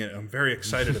making it. I'm very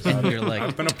excited about it.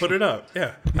 I'm going to put it up.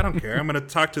 Yeah, I don't care. I'm going to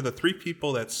talk to the 3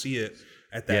 people that see it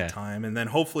at that time, and then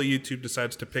hopefully YouTube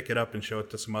decides to pick it up and show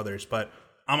it to some others. But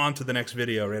I'm on to the next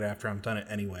video right after I'm done it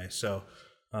anyway. So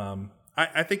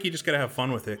I think you just got to have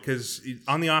fun with it, because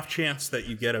on the off chance that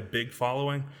you get a big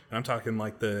following, and I'm talking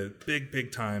like the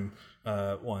big time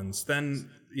ones, then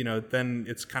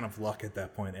it's kind of luck at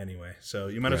that point anyway. So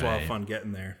you might as well have fun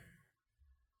getting there.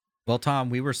 Well, Tom,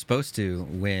 we were supposed to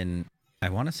win, I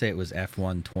want to say it was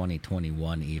F1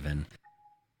 2021 even.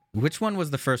 Which one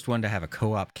was the first one to have a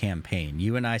co-op campaign?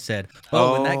 You and I said,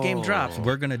 when that game drops,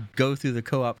 we're going to go through the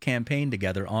co-op campaign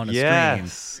together on a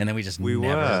stream. And then we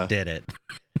never did it.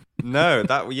 No,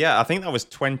 I think that was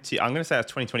 20. I'm going to say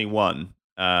that's 2021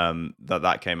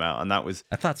 that came out, and that was.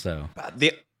 I thought so.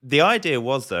 The idea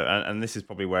was though, and this is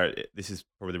probably this is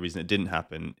probably the reason it didn't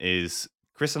happen. Is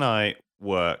Chris and I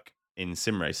work in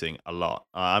sim racing a lot.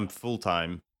 I'm full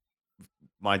time.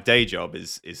 My day job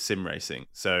is sim racing,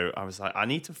 so I was like, I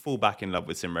need to fall back in love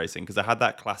with sim racing because I had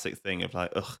that classic thing of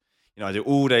like, ugh, I do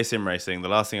all day sim racing. The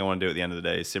last thing I want to do at the end of the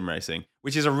day is sim racing,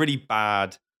 which is a really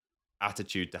bad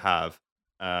attitude to have.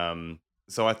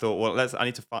 So I thought, well, I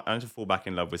need to fall back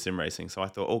in love with sim racing. So I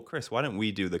thought, oh, Chris, why don't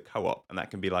we do the co-op? And that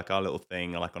can be like our little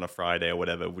thing, like on a Friday or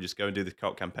whatever. We'll just go and do the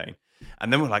co-op campaign.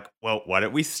 And then we're like, well, why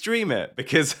don't we stream it?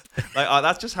 Because like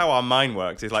that's just how our mind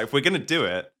works. It's like, if we're going to do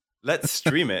it, let's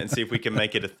stream it and see if we can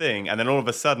make it a thing. And then all of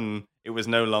a sudden, it was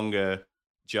no longer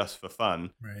just for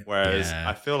fun. Right. Whereas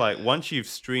I feel like once you've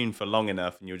streamed for long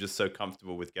enough and you're just so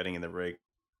comfortable with getting in the rig,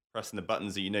 pressing the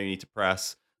buttons that you need to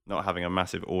press, not having a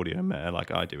massive audio mare like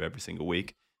I do every single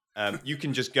week, you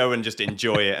can just go and just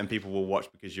enjoy it, and people will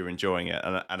watch because you're enjoying it.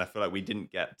 And I feel like we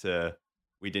didn't get to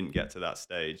that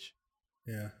stage.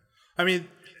 Yeah, I mean,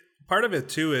 part of it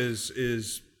too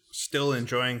is still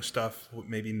enjoying stuff,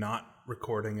 maybe not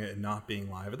recording it and not being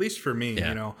live. At least for me,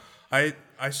 I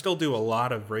still do a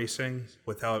lot of racing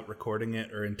without recording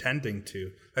it or intending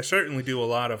to. I certainly do a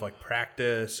lot of like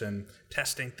practice and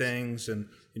testing things and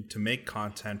to make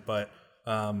content, but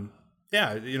when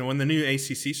the new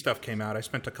ACC stuff came out, I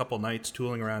spent a couple nights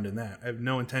tooling around in that. I have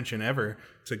no intention ever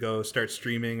to go start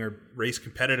streaming or race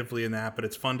competitively in that, but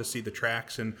it's fun to see the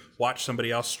tracks and watch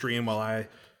somebody else stream while I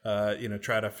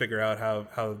try to figure out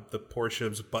how the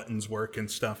Porsche's buttons work and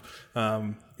stuff.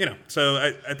 So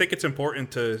I think it's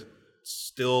important to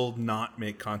still not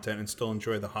make content and still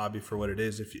enjoy the hobby for what it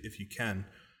is if you can.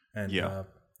 And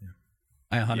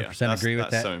I 100% agree with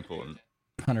that. That's so important.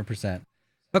 100%.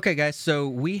 Okay, guys, so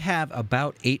we have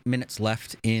about 8 minutes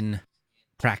left in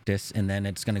practice, and then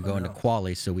it's going to go into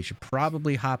quali, so we should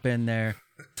probably hop in there,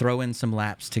 throw in some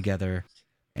laps together,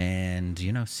 and,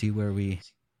 see where we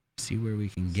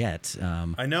can get.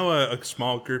 I know a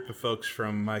small group of folks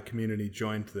from my community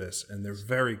joined this, and they're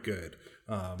very good.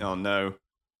 Oh, no.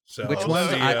 So which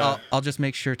ones? I'll just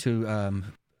make sure to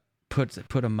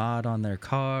put a mod on their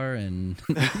car and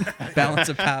balance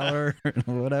of power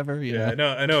or whatever. Yeah,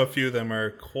 I know a few of them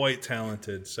are quite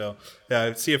talented. So yeah,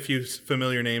 I see a few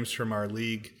familiar names from our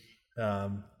league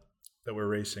that we're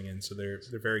racing in. So they're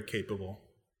very capable.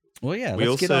 Well, yeah,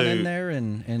 let's get on in there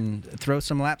and throw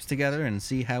some laps together and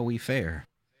see how we fare.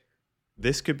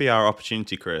 This could be our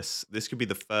opportunity, Chris. This could be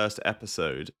the first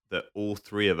episode that all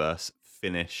three of us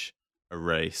finish a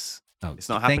race. Oh, it's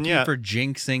not happened yet. Thank you for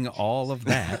jinxing all of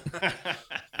that.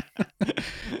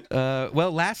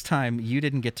 Well, last time you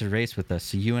didn't get to race with us,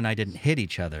 so you and I didn't hit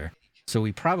each other. So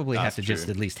we probably have to just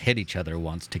at least hit each other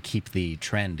once to keep the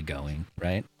trend going,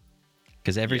 right?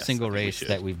 Because every single race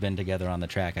that we've been together on the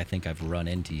track, I think I've run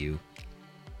into you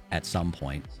at some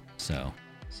point. So,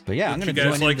 but yeah, I'm going to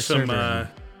join in the server.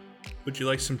 Would you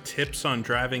like some tips on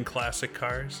driving classic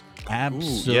cars?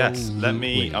 Absolutely. Ooh, yes. I'm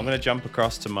going to jump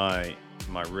across to my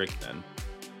rig then.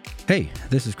 Hey,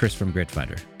 this is Chris from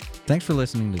GridFinder. Thanks for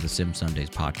listening to the Sim Sundays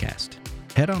podcast.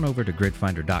 Head on over to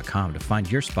gridfinder.com to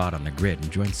find your spot on the grid and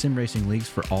join sim racing leagues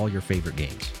for all your favorite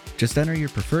games. Just enter your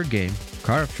preferred game,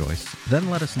 car of choice, then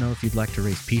let us know if you'd like to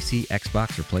race PC,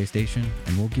 Xbox, or PlayStation,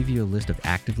 and we'll give you a list of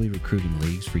actively recruiting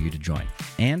leagues for you to join.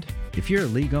 And if you're a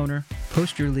league owner,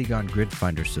 post your league on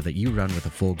GridFinder so that you run with a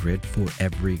full grid for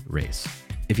every race.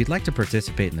 If you'd like to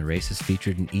participate in the races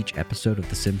featured in each episode of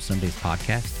the Sim Sundays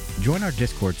podcast, join our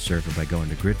Discord server by going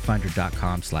to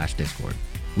gridfinder.com/Discord.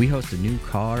 We host a new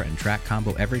car and track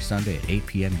combo every Sunday at 8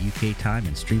 p.m. UK time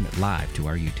and stream it live to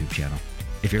our YouTube channel.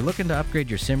 If you're looking to upgrade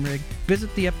your sim rig,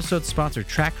 visit the episode sponsor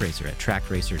Track Racer at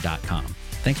trackracer.com.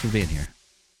 Thanks for being here.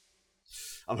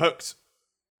 I'm hooked.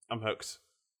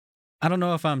 I don't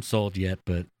know if I'm sold yet,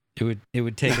 but it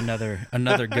would take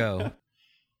another go.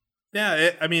 Yeah,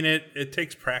 it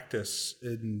takes practice,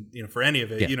 for any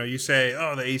of it. Yeah. You say,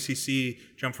 oh, the ACC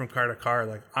jump from car to car.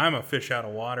 Like, I'm a fish out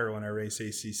of water when I race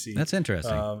ACC. That's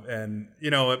interesting. And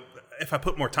if I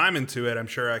put more time into it, I'm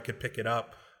sure I could pick it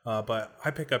up. But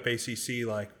I pick up ACC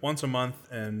like once a month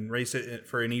and race it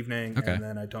for an evening, and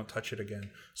then I don't touch it again.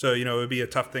 So it would be a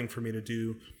tough thing for me to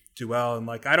do well. And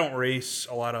like, I don't race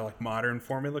a lot of like modern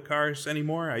Formula cars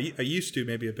anymore. I used to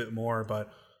maybe a bit more, but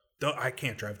I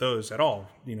can't drive those at all,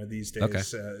 these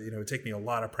days. It would take me a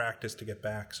lot of practice to get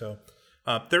back. So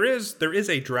there is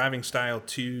a driving style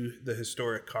to the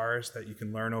historic cars that you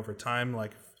can learn over time.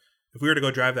 Like if we were to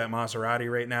go drive that Maserati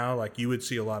right now, like you would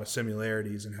see a lot of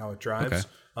similarities in how it drives.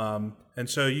 Okay. And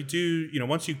so you do,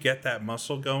 once you get that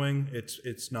muscle going,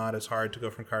 it's not as hard to go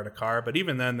from car to car. But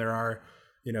even then, there are,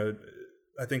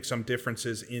 I think some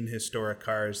differences in historic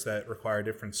cars that require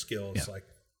different skills. Yeah. Like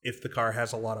if the car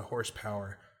has a lot of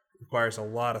horsepower, it requires a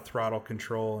lot of throttle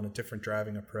control and a different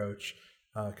driving approach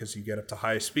because you get up to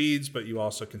high speeds, but you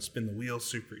also can spin the wheels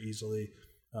super easily.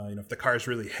 If the car is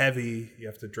really heavy, you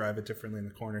have to drive it differently in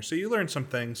the corner. So you learn some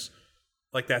things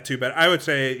like that too. But I would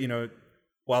say,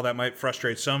 while that might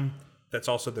frustrate some, that's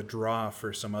also the draw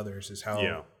for some others is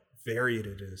how varied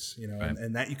it is, right.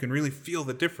 and that you can really feel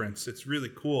the difference. It's really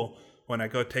cool when I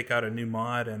go take out a new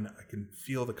mod and I can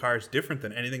feel the car is different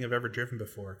than anything I've ever driven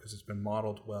before because it's been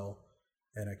modeled well,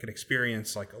 and I can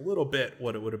experience like a little bit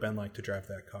what it would have been like to drive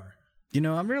that car.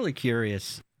 I'm really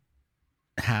curious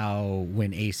how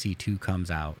when AC2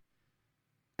 comes out,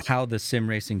 how the sim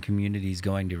racing community is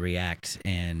going to react,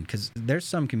 and because there's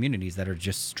some communities that are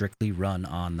just strictly run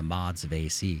on the mods of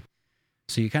AC,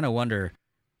 so you kind of wonder,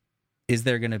 is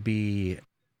there going to be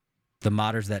the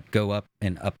modders that go up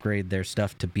and upgrade their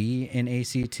stuff to be in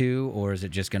AC2, or is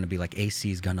it just going to be like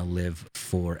AC is going to live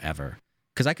forever?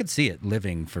 Because I could see it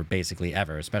living for basically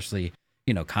ever, especially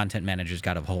content managers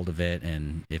got a hold of it,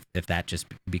 and if that just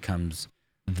becomes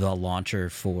the launcher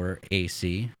for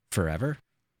AC forever,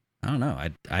 I don't know.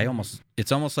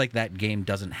 It's almost like that game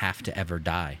doesn't have to ever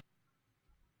die.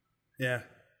 Yeah.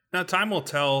 Now time will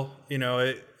tell.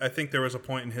 I think there was a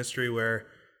point in history where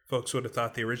folks would have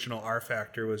thought the original R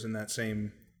Factor was in that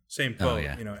same boat. Oh,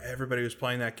 yeah. Everybody was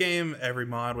playing that game. Every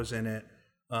mod was in it,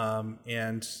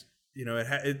 and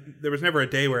there was never a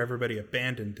day where everybody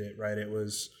abandoned it. Right? It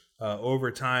was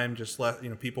over time, just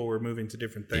people were moving to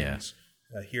different things. Yeah.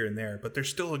 Here and there, but there's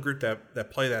still a group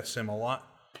that play that sim a lot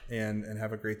and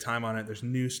have a great time on it. There's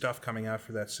new stuff coming out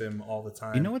for that sim all the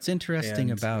time. What's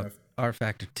interesting about R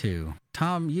Factor 2?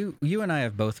 Tom, you and I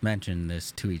have both mentioned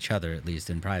this to each other, at least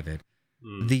in private.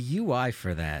 The UI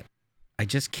for that, I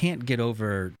just can't get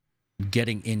over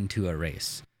getting into a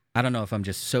race. I don't know if I'm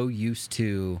just so used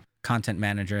to Content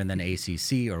Manager and then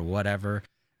ACC or whatever.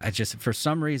 For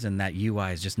some reason, that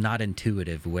UI is just not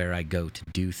intuitive where I go to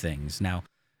do things. Now,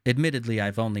 admittedly,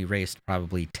 I've only raced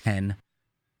probably 10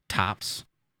 tops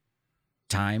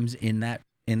times in that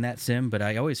sim, but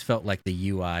I always felt like the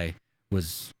UI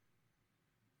was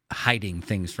hiding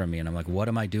things from me, and I'm like, what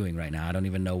am I doing right now? I don't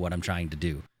even know what I'm trying to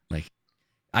do. Like,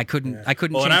 I couldn't change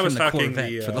from the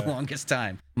Corvette for the longest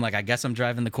time. I'm like, I guess I'm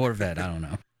driving the Corvette. I don't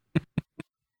know.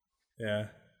 Yeah.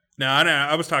 No,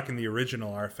 I was talking the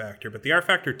original R Factor, but the R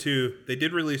Factor 2, they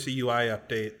did release a UI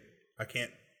update. I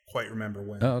can't quite remember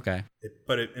when. Oh, okay.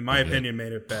 But in my opinion,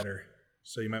 made it better.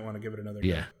 So you might want to give it another go.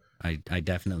 Yeah, I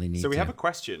definitely need to. So we have a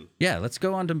question. Yeah, let's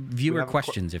go on to viewer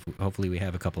questions. Hopefully we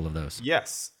have a couple of those.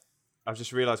 Yes. I've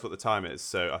just realized what the time is,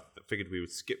 so I figured we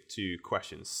would skip to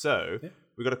questions. So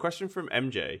we got a question from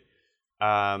MJ.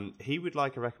 He would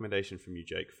like a recommendation from you,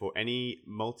 Jake, for any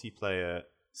multiplayer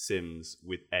sims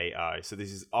with AI. So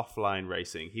this is offline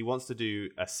racing. He wants to do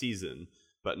a season,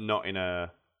 but not in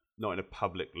a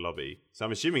public lobby. So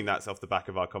I'm assuming that's off the back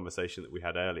of our conversation that we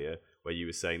had earlier, where you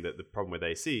were saying that the problem with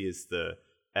AC is the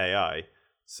AI.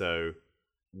 So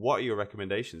what are your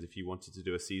recommendations if you wanted to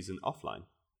do a season offline?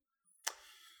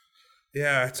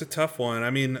 Yeah, it's a tough one. I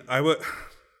mean,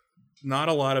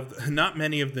 not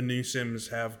many of the new sims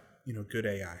have, good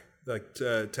AI. Like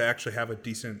to actually have a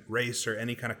decent race or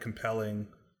any kind of compelling,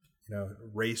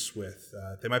 race with.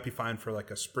 They might be fine for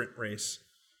like a sprint race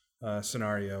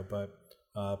scenario, but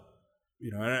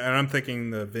and I'm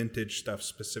thinking the vintage stuff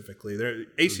specifically.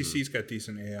 ACC's got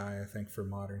decent AI, I think, for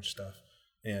modern stuff.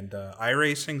 And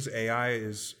iRacing's AI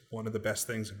is one of the best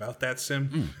things about that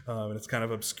sim. And it's kind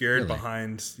of obscured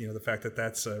behind, the fact that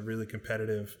that's a really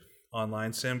competitive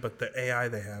online sim. But the AI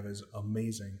they have is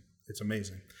amazing. It's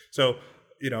amazing. So,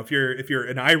 if you're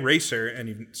an iRacer and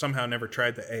you've somehow never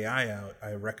tried the AI out,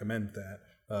 I recommend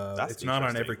that. It's not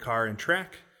on every car and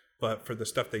track, but for the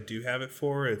stuff they do have it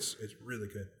for, it's really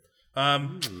good.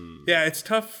 Yeah, it's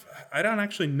tough. I don't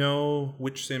actually know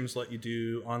which sims let you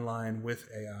do online with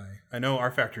AI. I know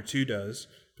R Factor 2 does,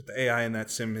 but the AI in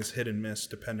that sim is hit and miss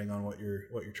depending on what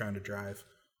you're trying to drive.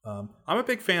 I'm a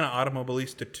big fan of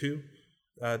Automobilista 2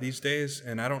 these days,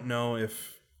 and I don't know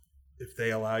if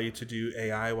they allow you to do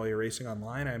AI while you're racing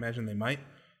online. I imagine they might,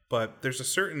 but there's a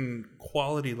certain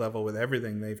quality level with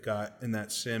everything they've got in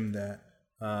that sim that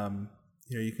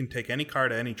you can take any car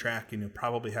to any track and you'll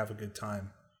probably have a good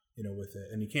time. With it.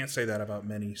 And you can't say that about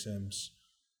many sims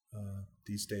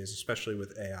these days, especially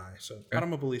with AI. So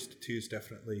Automobilista 2 is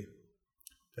definitely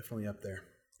up there.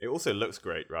 It also looks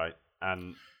great, right?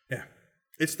 And yeah,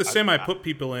 It's the sim I put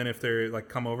people in if they're like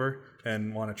come over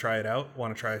and want to try it out,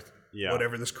 want to try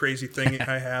whatever this crazy thing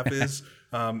I have is.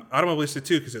 Automobilista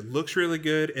too, because it looks really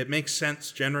good. It makes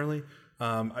sense generally.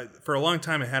 For a long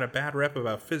time, I had a bad rep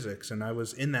about physics, and I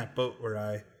was in that boat where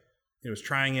I was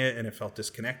trying it, and it felt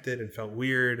disconnected and felt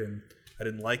weird, and I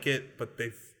didn't like it. But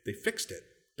they fixed it.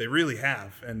 They really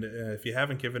have. And if you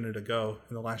haven't given it a go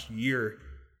in the last year,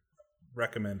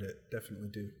 recommend it. Definitely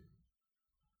do.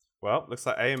 Well, looks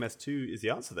like AMS2 is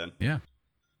the answer then. Yeah.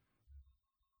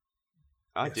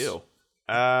 Ideal.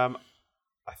 Yes.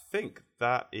 I think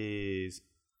that is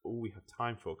all we have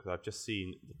time for, because I've just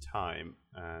seen the time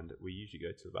and we usually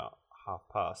go to about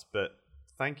past. But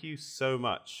thank you so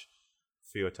much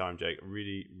for your time, Jake.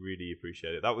 Really, really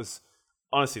appreciate it. That was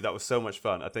so much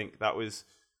fun. I think that was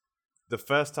the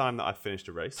first time that I finished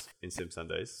a race in Sim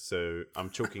Sundays, so I'm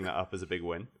chalking that up as a big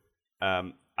win.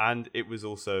 And it was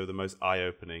also the most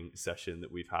eye-opening session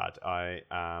that we've had. I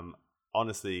am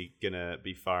honestly going to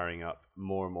be firing up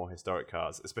more and more historic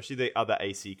cars, especially the other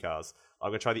AC cars. I'm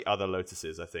going to try the other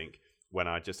Lotuses, I think, when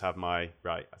I just have I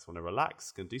just want to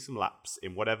relax, going to do some laps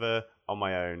in whatever on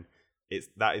my own.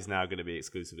 That is now going to be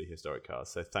exclusively historic cars.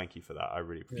 So thank you for that. I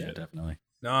really appreciate it. Yeah, definitely.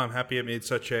 No, I'm happy it made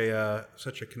such a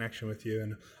connection with you,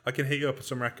 and I can hit you up with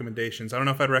some recommendations. I don't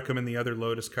know if I'd recommend the other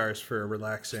Lotus cars for a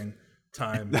relaxing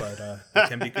time, but it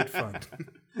can be good fun.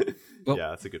 Well, yeah,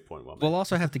 that's a good point. We'll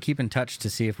also have to keep in touch to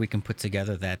see if we can put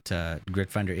together that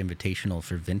Gridfinder Invitational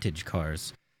for vintage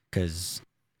cars, because,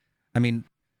 I mean,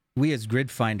 we as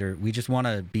Gridfinder, we just want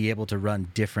to be able to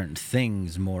run different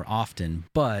things more often,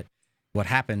 but what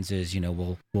happens is,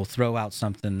 we'll throw out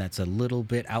something that's a little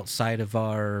bit outside of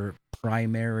our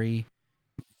primary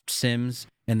sims,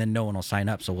 and then no one will sign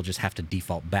up, so we'll just have to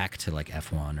default back to like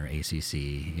F1 or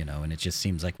ACC, and it just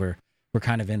seems like we're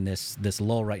kind of in this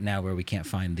lull right now where we can't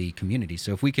find the community.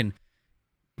 So if we can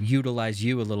utilize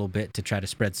you a little bit to try to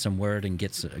spread some word and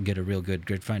get a real good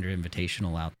Gridfinder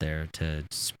Invitational out there to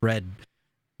spread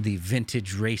the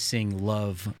vintage racing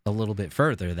love a little bit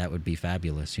further, that would be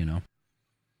fabulous,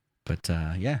 But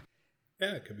yeah,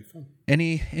 it could be fun.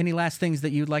 Any last things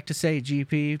that you'd like to say,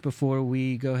 GP, before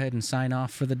we go ahead and sign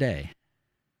off for the day?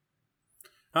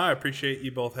 I appreciate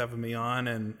you both having me on,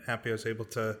 and happy I was able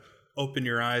to open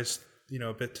your eyes,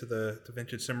 a bit to the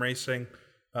vintage sim racing.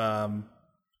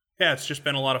 It's just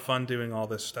been a lot of fun doing all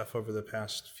this stuff over the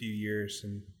past few years,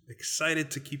 and excited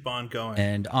to keep on going.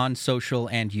 And on social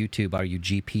and YouTube, are you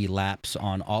GP Laps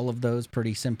on all of those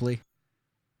pretty simply?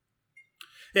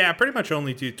 Yeah, I pretty much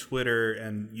only do Twitter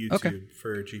and YouTube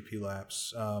for GP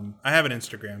Laps. I have an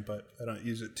Instagram, but I don't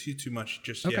use it too much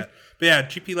just yet. But yeah,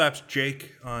 GP Laps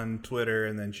Jake on Twitter,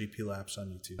 and then GP Laps on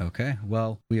YouTube. Okay,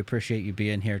 well, we appreciate you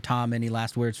being here. Tom, any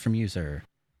last words from you, sir?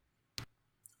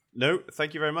 No,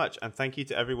 thank you very much. And thank you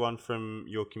to everyone from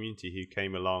your community who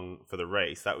came along for the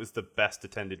race. That was the best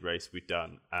attended race we've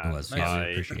done. And it was.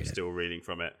 I'm still reading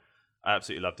from it. I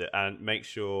absolutely loved it. And make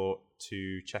sure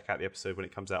to check out the episode when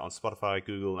it comes out on Spotify,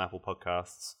 Google, and Apple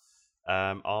Podcasts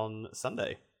on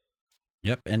Sunday.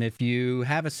 Yep. And if you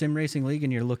have a sim racing league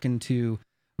and you're looking to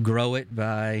grow it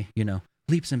by,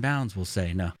 leaps and bounds, we'll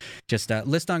say, no, just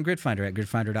list on Gridfinder at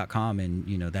gridfinder.com.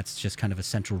 And, that's just kind of a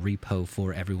central repo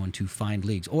for everyone to find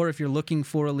leagues. Or if you're looking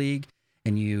for a league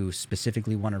and you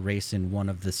specifically want to race in one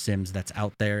of the sims that's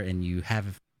out there and you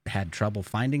have had trouble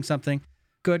finding something,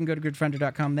 go ahead and go to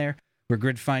gridfinder.com there. We're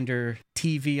Gridfinder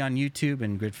TV on YouTube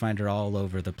and Gridfinder all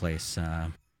over the place.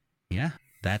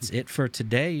 That's it for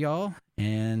today, y'all.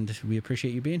 And we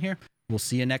appreciate you being here. We'll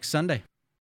see you next Sunday.